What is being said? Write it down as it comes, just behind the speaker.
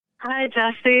Hi,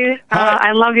 Jesse. Hi.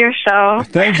 I love your show.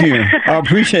 Thank you. I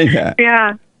appreciate that.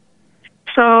 Yeah.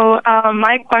 So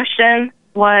my question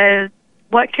was,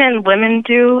 what can women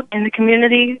do in the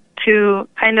community to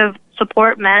kind of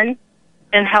support men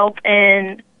and help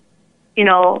in,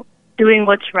 doing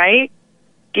what's right?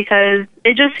 Because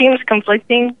it just seems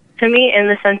conflicting to me in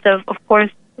the sense of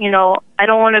course, I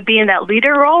don't want to be in that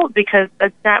leader role because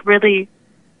that's not really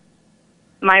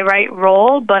my right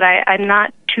role, but I'm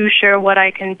not too sure what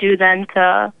I can do then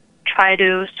to try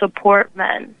to support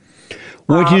men.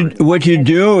 What you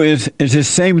do is the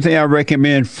same thing I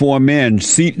recommend for men.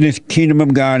 Seek the kingdom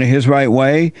of God in His right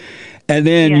way, and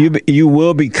then you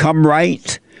will become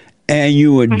right, and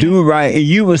you will do right, and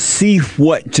you will see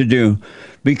what to do,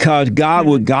 because God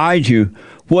will guide you.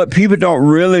 What people don't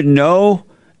really know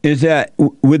is that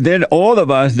within all of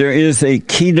us there is a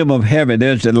kingdom of heaven.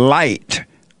 There's the light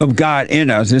of God in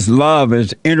us. His love,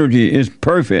 His energy is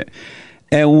perfect.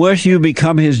 And once you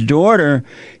become His daughter,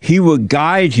 He will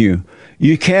guide you.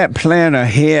 You can't plan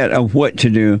ahead of what to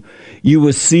do. You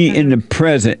will see in the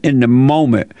present, in the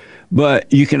moment,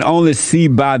 but you can only see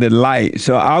by the light.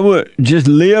 So I would just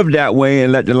live that way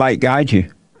and let the light guide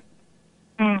you.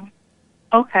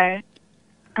 Okay.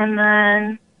 And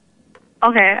then,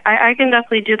 I can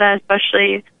definitely do that,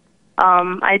 especially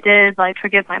I did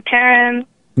forgive my parents.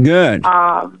 Good.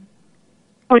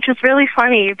 Which is really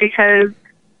funny because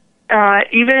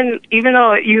even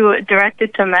though you direct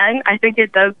it to men, I think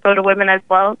it does go to women as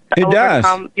well to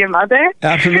overcome your mother.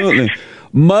 Absolutely.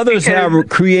 Mothers have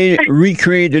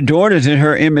recreated the daughters in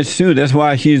her image too. That's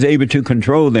why she's able to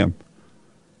control them.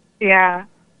 Yeah.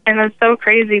 And it's so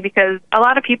crazy because a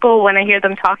lot of people, when I hear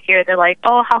them talk here, they're like,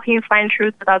 oh, how can you find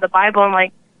truth without the Bible? I'm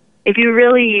like, if you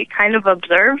really kind of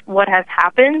observe what has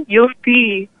happened, you'll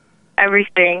see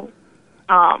everything,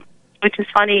 which is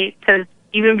funny because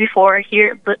even before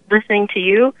listening to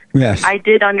you, I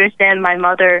did understand my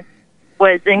mother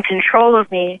was in control of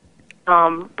me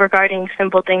regarding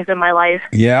simple things in my life.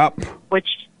 Yep. Which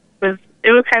was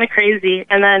kind of crazy.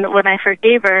 And then when I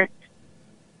forgave her,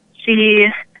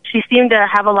 she seemed to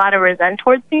have a lot of resent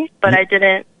towards me, but I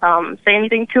didn't say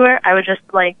anything to her. I was just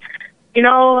like,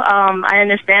 I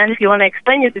understand if you want to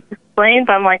explain, you just explain,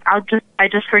 but I'm like, I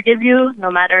just forgive you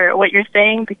no matter what you're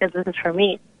saying because this is for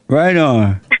me. Right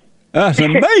on. That's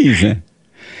amazing.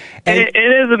 It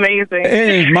is amazing. It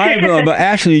is mind-blowing, but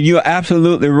actually, you're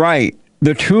absolutely right.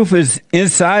 The truth is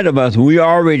inside of us. We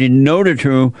already know the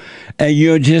truth, and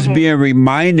you're just being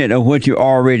reminded of what you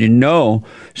already know.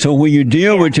 So when you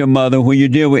deal with your mother, when you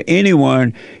deal with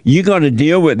anyone, you're going to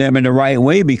deal with them in the right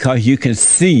way because you can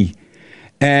see.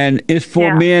 And it's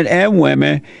for men and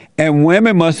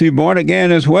women must be born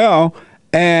again as well.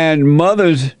 And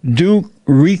mothers do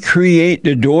recreate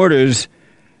the daughters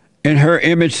in her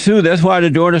image too. That's why the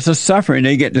daughters are suffering.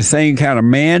 They get the same kind of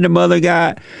man the mother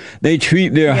got. They treat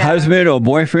their husband or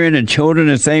boyfriend and children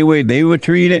the same way they were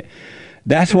treated.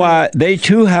 That's why they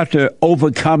too have to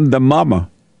overcome the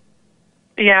mama.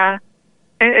 Yeah,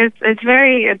 it's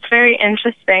very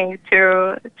interesting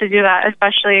to do that,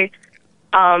 especially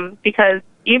because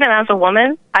even as a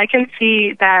woman, I can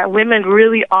see that women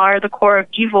really are the core of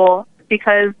evil.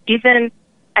 Because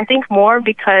I think more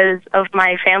because of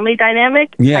my family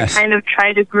dynamic, I kind of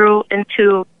tried to grow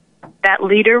into that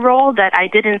leader role that I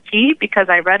didn't see because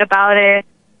I read about it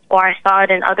or I saw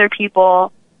it in other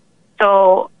people.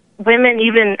 So women,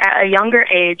 even at a younger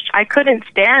age, I couldn't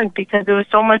stand because there was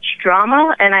so much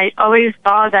drama, and I always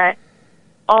thought that,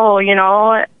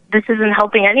 this isn't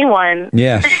helping anyone.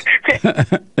 Yes, that's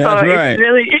right. It's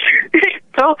really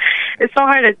it's so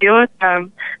hard to deal with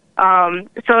them.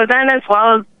 So then, as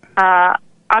well as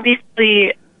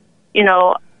obviously,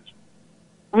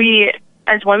 we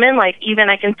as women, even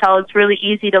I can tell it's really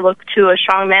easy to look to a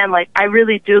strong man. I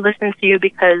really do listen to you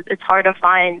because it's hard to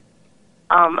find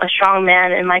a strong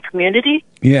man in my community.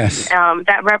 Yes.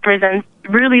 That represents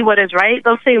really what is right.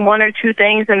 They'll say one or two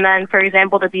things, and then, for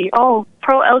example, to be,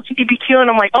 pro-LGBTQ, and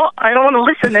I'm like, I don't want to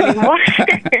listen anymore.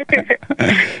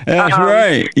 That's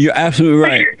right. You're absolutely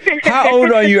right. How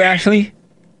old are you, Ashley?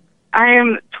 I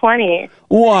am 20.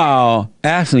 Wow.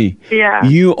 Ashley,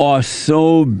 you are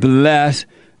so blessed.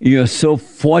 You're so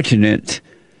fortunate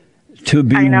to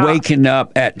be waking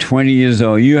up at 20 years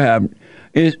old. You're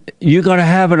going to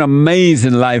have an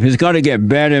amazing life. It's going to get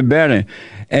better and better.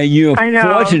 And you're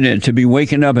fortunate to be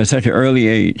waking up at such an early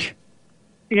age.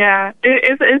 Yeah,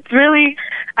 it's really,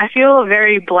 I feel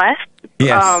very blessed.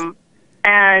 Yes.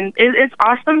 And it's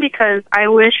awesome because I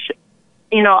wish,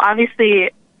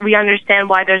 obviously we understand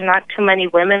why there's not too many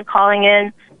women calling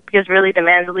in because really the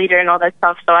man's a leader and all that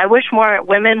stuff. So I wish more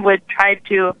women would try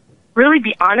to really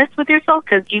be honest with yourself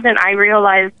because even I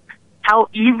realized how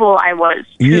evil I was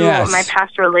to Yes. my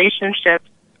past relationships.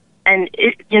 And,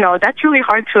 that's really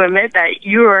hard to admit that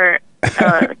you were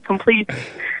a complete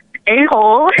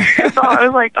a-hole. So I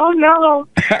was like, oh, no.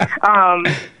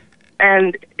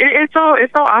 And it's so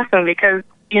awesome because,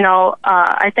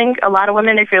 I think a lot of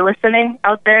women, if you're listening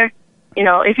out there,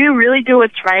 if you really do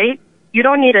what's right, you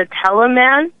don't need to tell a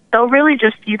man. They'll really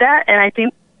just see that. And I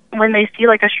think when they see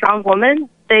like a strong woman,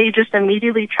 they just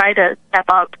immediately try to step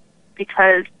up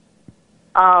because,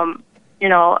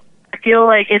 I feel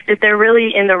like if they're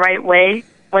really in the right way,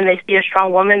 when they see a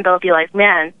strong woman, they'll be like,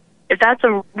 man, if that's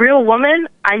a real woman,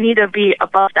 I need to be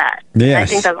above that. Yes. And I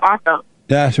think that's awesome.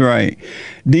 That's right.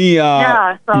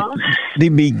 So The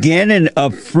beginning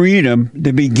of freedom,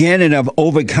 the beginning of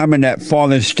overcoming that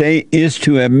fallen state is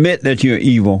to admit that you're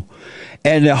evil.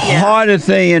 And the hardest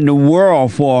thing in the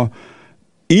world for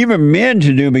even men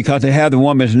to do, because they have the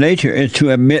woman's nature, is to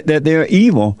admit that they're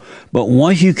evil. But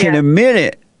once you can admit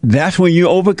it, that's when you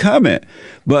overcome it.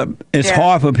 But it's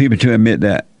hard for people to admit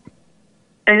that.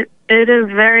 It is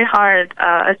very hard,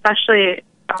 especially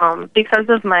because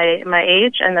of my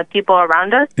age and the people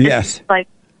around us. Yes.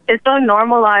 It's so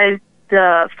normalized,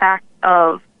 the fact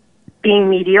of being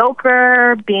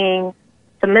mediocre, being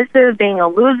submissive, being a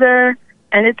loser.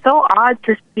 And it's so odd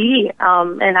to see.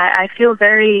 And I feel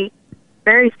very,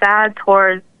 very sad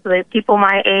towards the people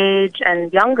my age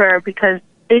and younger because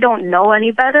they don't know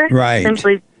any better. Right.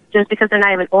 Simply just because they're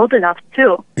not even old enough,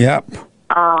 too. Yep.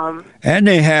 And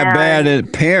they have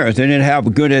bad parents. They didn't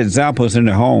have good examples in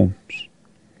the home.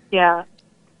 Yeah.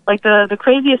 Like the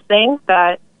craziest thing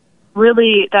that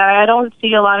I don't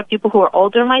see a lot of people who are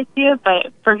older might see it,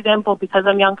 but for example, because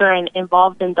I'm younger and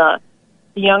involved in the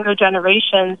younger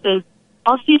generations, is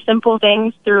I'll see simple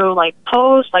things through like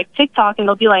posts, like TikTok, and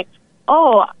they'll be like,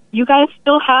 oh, you guys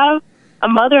still have a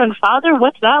mother and father?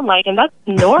 What's that like? And that's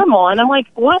normal. And I'm like,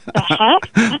 what the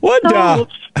heck? What the?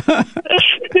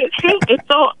 It's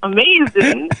so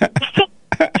amazing.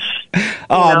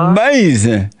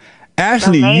 Amazing.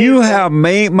 Ashley, you have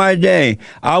made my day.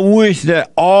 I wish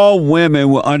that all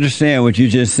women would understand what you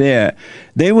just said.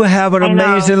 They would have an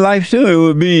amazing life too. It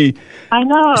would be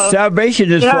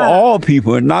salvation is for all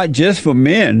people, not just for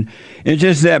men. It's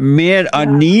just that men are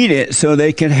needed so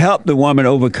they can help the woman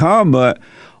overcome, but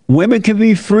women can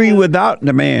be free without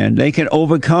the man. They can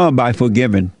overcome by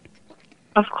forgiving.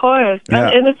 Of course. Yeah.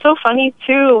 And it's so funny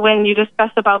too when you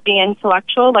discuss about being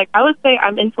intellectual. Like I would say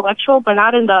I'm intellectual, but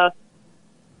not in the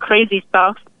crazy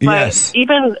stuff. But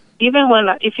even when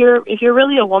if you're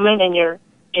really a woman and you're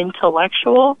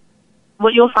intellectual,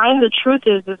 what you'll find the truth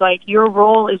is like your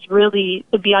role is really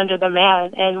to be under the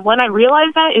man. And when I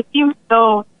realized that, it seems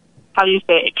so, how do you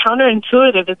say it,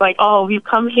 counterintuitive. It's like, oh, we've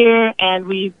come here and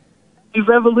we've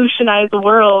revolutionized the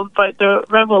world, but the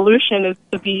revolution is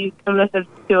to be submissive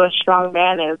to a strong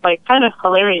man. And it's like kind of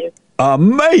hilarious.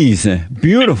 Amazing.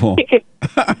 Beautiful.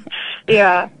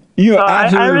 Yeah. You're so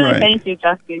absolutely I really right. Thank you,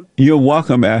 Jesse. You're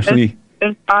welcome, Ashley.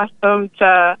 It's awesome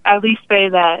to at least say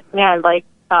that, man, like,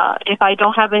 if I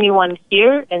don't have anyone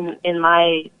here in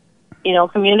my,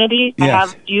 community, I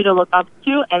have you to look up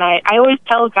to. And I always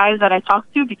tell guys that I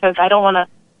talk to because I don't want to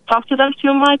talk to them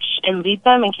too much and lead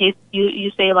them in case you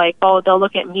say, like, oh, they'll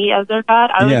look at me as their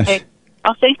God. I would say,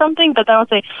 I'll say something, but then I'll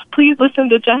say, please listen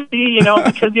to Jesse,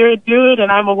 because you're a dude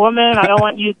and I'm a woman. I don't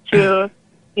want you to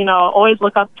always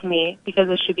look up to me because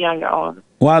it should be on your own.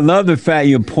 Well, I love the fact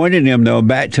you're pointing them, though,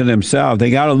 back to themselves. They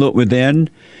got to look within.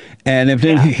 And if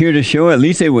they hear the show, at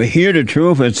least they will hear the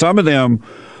truth. And some of them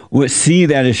would see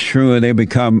that it's true and they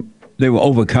will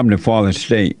overcome the fallen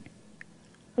state.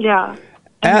 Yeah.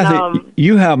 Ashley,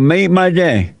 you have made my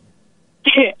day.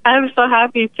 I'm so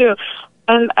happy, too.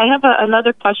 And I have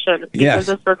another question because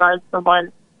this regards to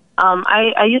one.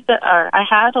 I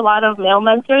had a lot of male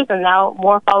mentors, and now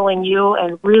more following you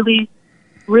and really,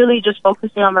 really just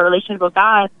focusing on my relationship with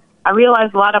God. I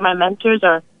realized a lot of my mentors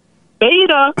are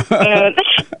beta, and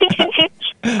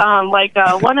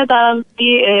one of them,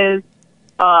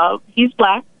 he's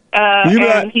black,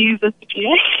 and he's a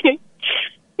CPA.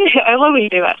 I love when you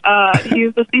do that.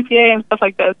 He's a CPA and stuff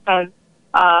like this, and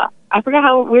I forget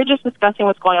how we were just discussing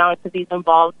what's going on because he's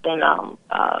involved in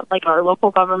our local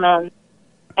government.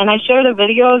 And I shared a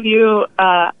video of you.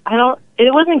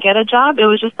 It wasn't Get a Job. It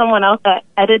was just someone else that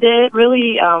edited it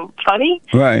really funny.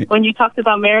 Right. When you talked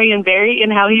about Marion Barry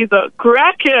and how he's a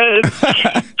crackhead.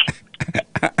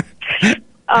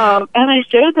 And I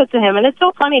shared that to him. And it's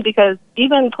so funny because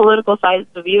even political sides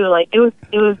of you, like, it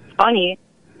was funny.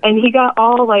 And he got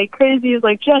all, like, crazy. He's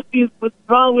like, Jesse, what's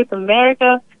wrong with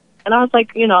America? And I was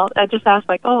like, I just asked,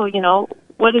 like, oh,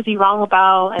 what is he wrong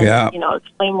about? And,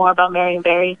 explain more about Marion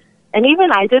Barry. And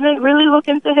even I didn't really look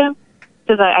into him.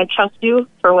 because I trust you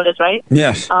for what is right.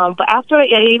 Yes. But after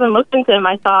I even looked into him,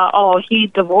 I saw, oh, he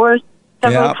divorced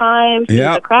several times. He's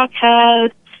a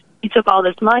crackhead. He took all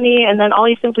this money, and then all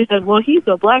he simply said, well, he's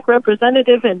a black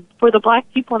representative and for the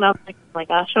black people. And I was like, oh my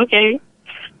gosh, okay.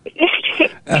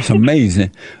 That's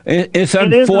amazing. It's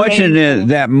unfortunate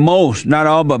that most, not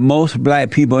all, but most black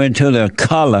people into their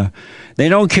color, they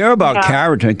don't care about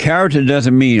character. Character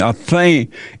doesn't mean a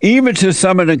thing. Even to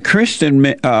some of the Christian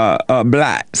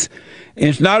blacks,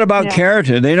 it's not about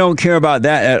character. They don't care about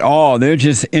that at all. They're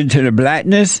just into the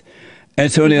blackness.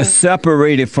 And so they're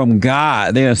separated from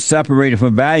God. They are separated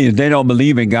from values. They don't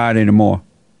believe in God anymore.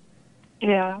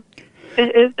 Yeah.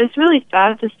 It's really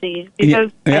sad to see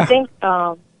because I think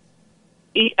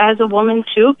as a woman,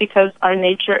 too, because our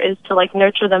nature is to, like,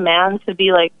 nurture the man to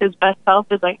be, like, his best self,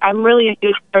 is, like, I'm really a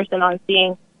huge person on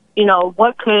seeing, you know,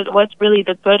 what's really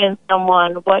the good in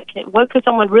someone, what could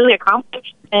someone really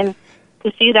accomplish? And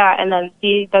to see that and then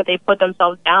see that they put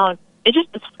themselves down, it's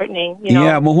just disheartening, you know.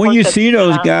 Yeah, well, when you see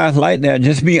those guys like that,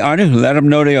 just be honest. Let them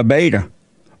know they're a beta.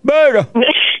 Beta!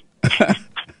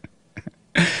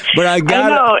 But I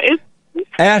know,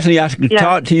 Ashley, I can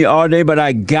talk to you all day, but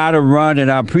I got to run,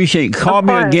 and I appreciate Call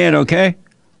me again, okay?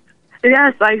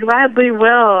 Yes, I gladly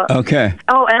will. Okay.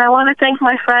 Oh, and I want to thank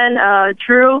my friend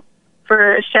Drew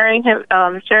for sharing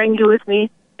you with me.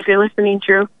 If you're listening,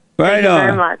 Drew. Right Thank on. you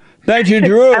very much. Thank you,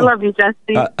 Drew. I love you,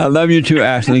 Jesse. I love you too,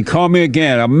 Ashley. Call me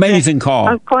again. Amazing call.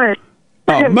 Of course.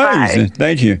 Amazing. Bye.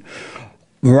 Thank you.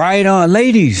 Right on.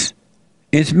 Ladies,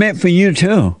 it's meant for you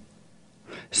too.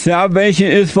 Salvation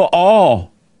is for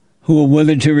all who are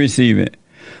willing to receive it.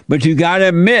 But you got to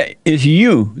admit it's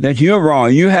you, that you're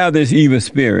wrong. You have this evil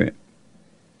spirit.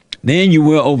 Then you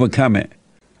will overcome it.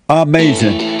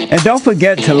 Amazing. And don't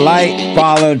forget to like,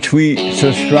 follow, tweet,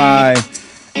 subscribe,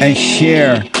 and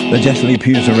share the Jesse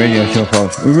Peterson radio show,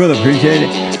 folks. We really appreciate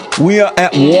it. We are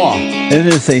at war. It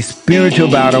is a spiritual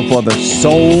battle for the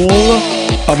soul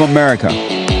of America.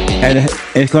 And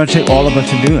it's going to take all of us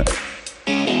to do it.